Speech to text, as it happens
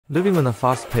Living in a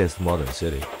fast-paced modern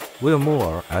city, we are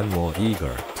more and more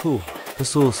eager to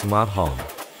pursue smart home,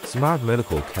 smart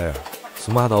medical care,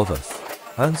 smart office,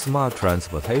 and smart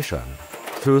transportation.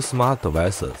 Through smart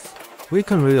devices, we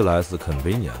can realize the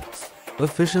convenience,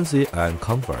 efficiency, and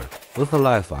comfort of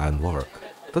life and work.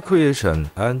 The creation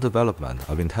and development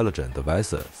of intelligent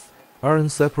devices are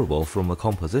inseparable from the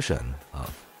composition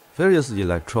of various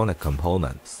electronic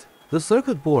components. The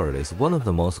circuit board is one of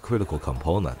the most critical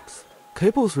components.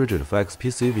 Capel's rigid flex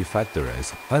PCB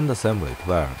factories and assembly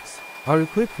plants are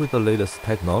equipped with the latest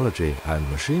technology and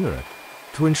machinery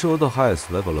to ensure the highest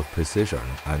level of precision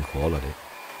and quality.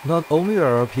 Not only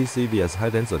are our PCBs high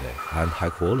density and high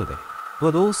quality,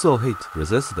 but also heat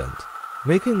resistant,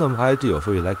 making them ideal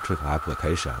for electric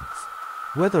applications.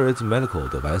 Whether it's medical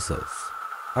devices,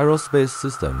 aerospace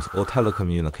systems, or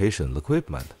telecommunication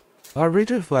equipment, our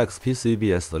rigid flex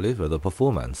PCBs deliver the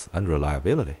performance and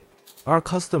reliability our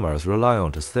customers rely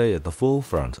on to stay at the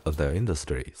forefront of their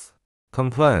industries.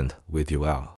 Compliant with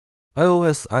UL,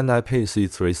 iOS and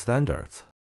IPC3 standards,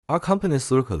 our company's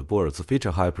circuit boards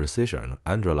feature high precision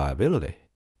and reliability.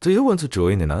 Do you want to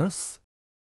join in us?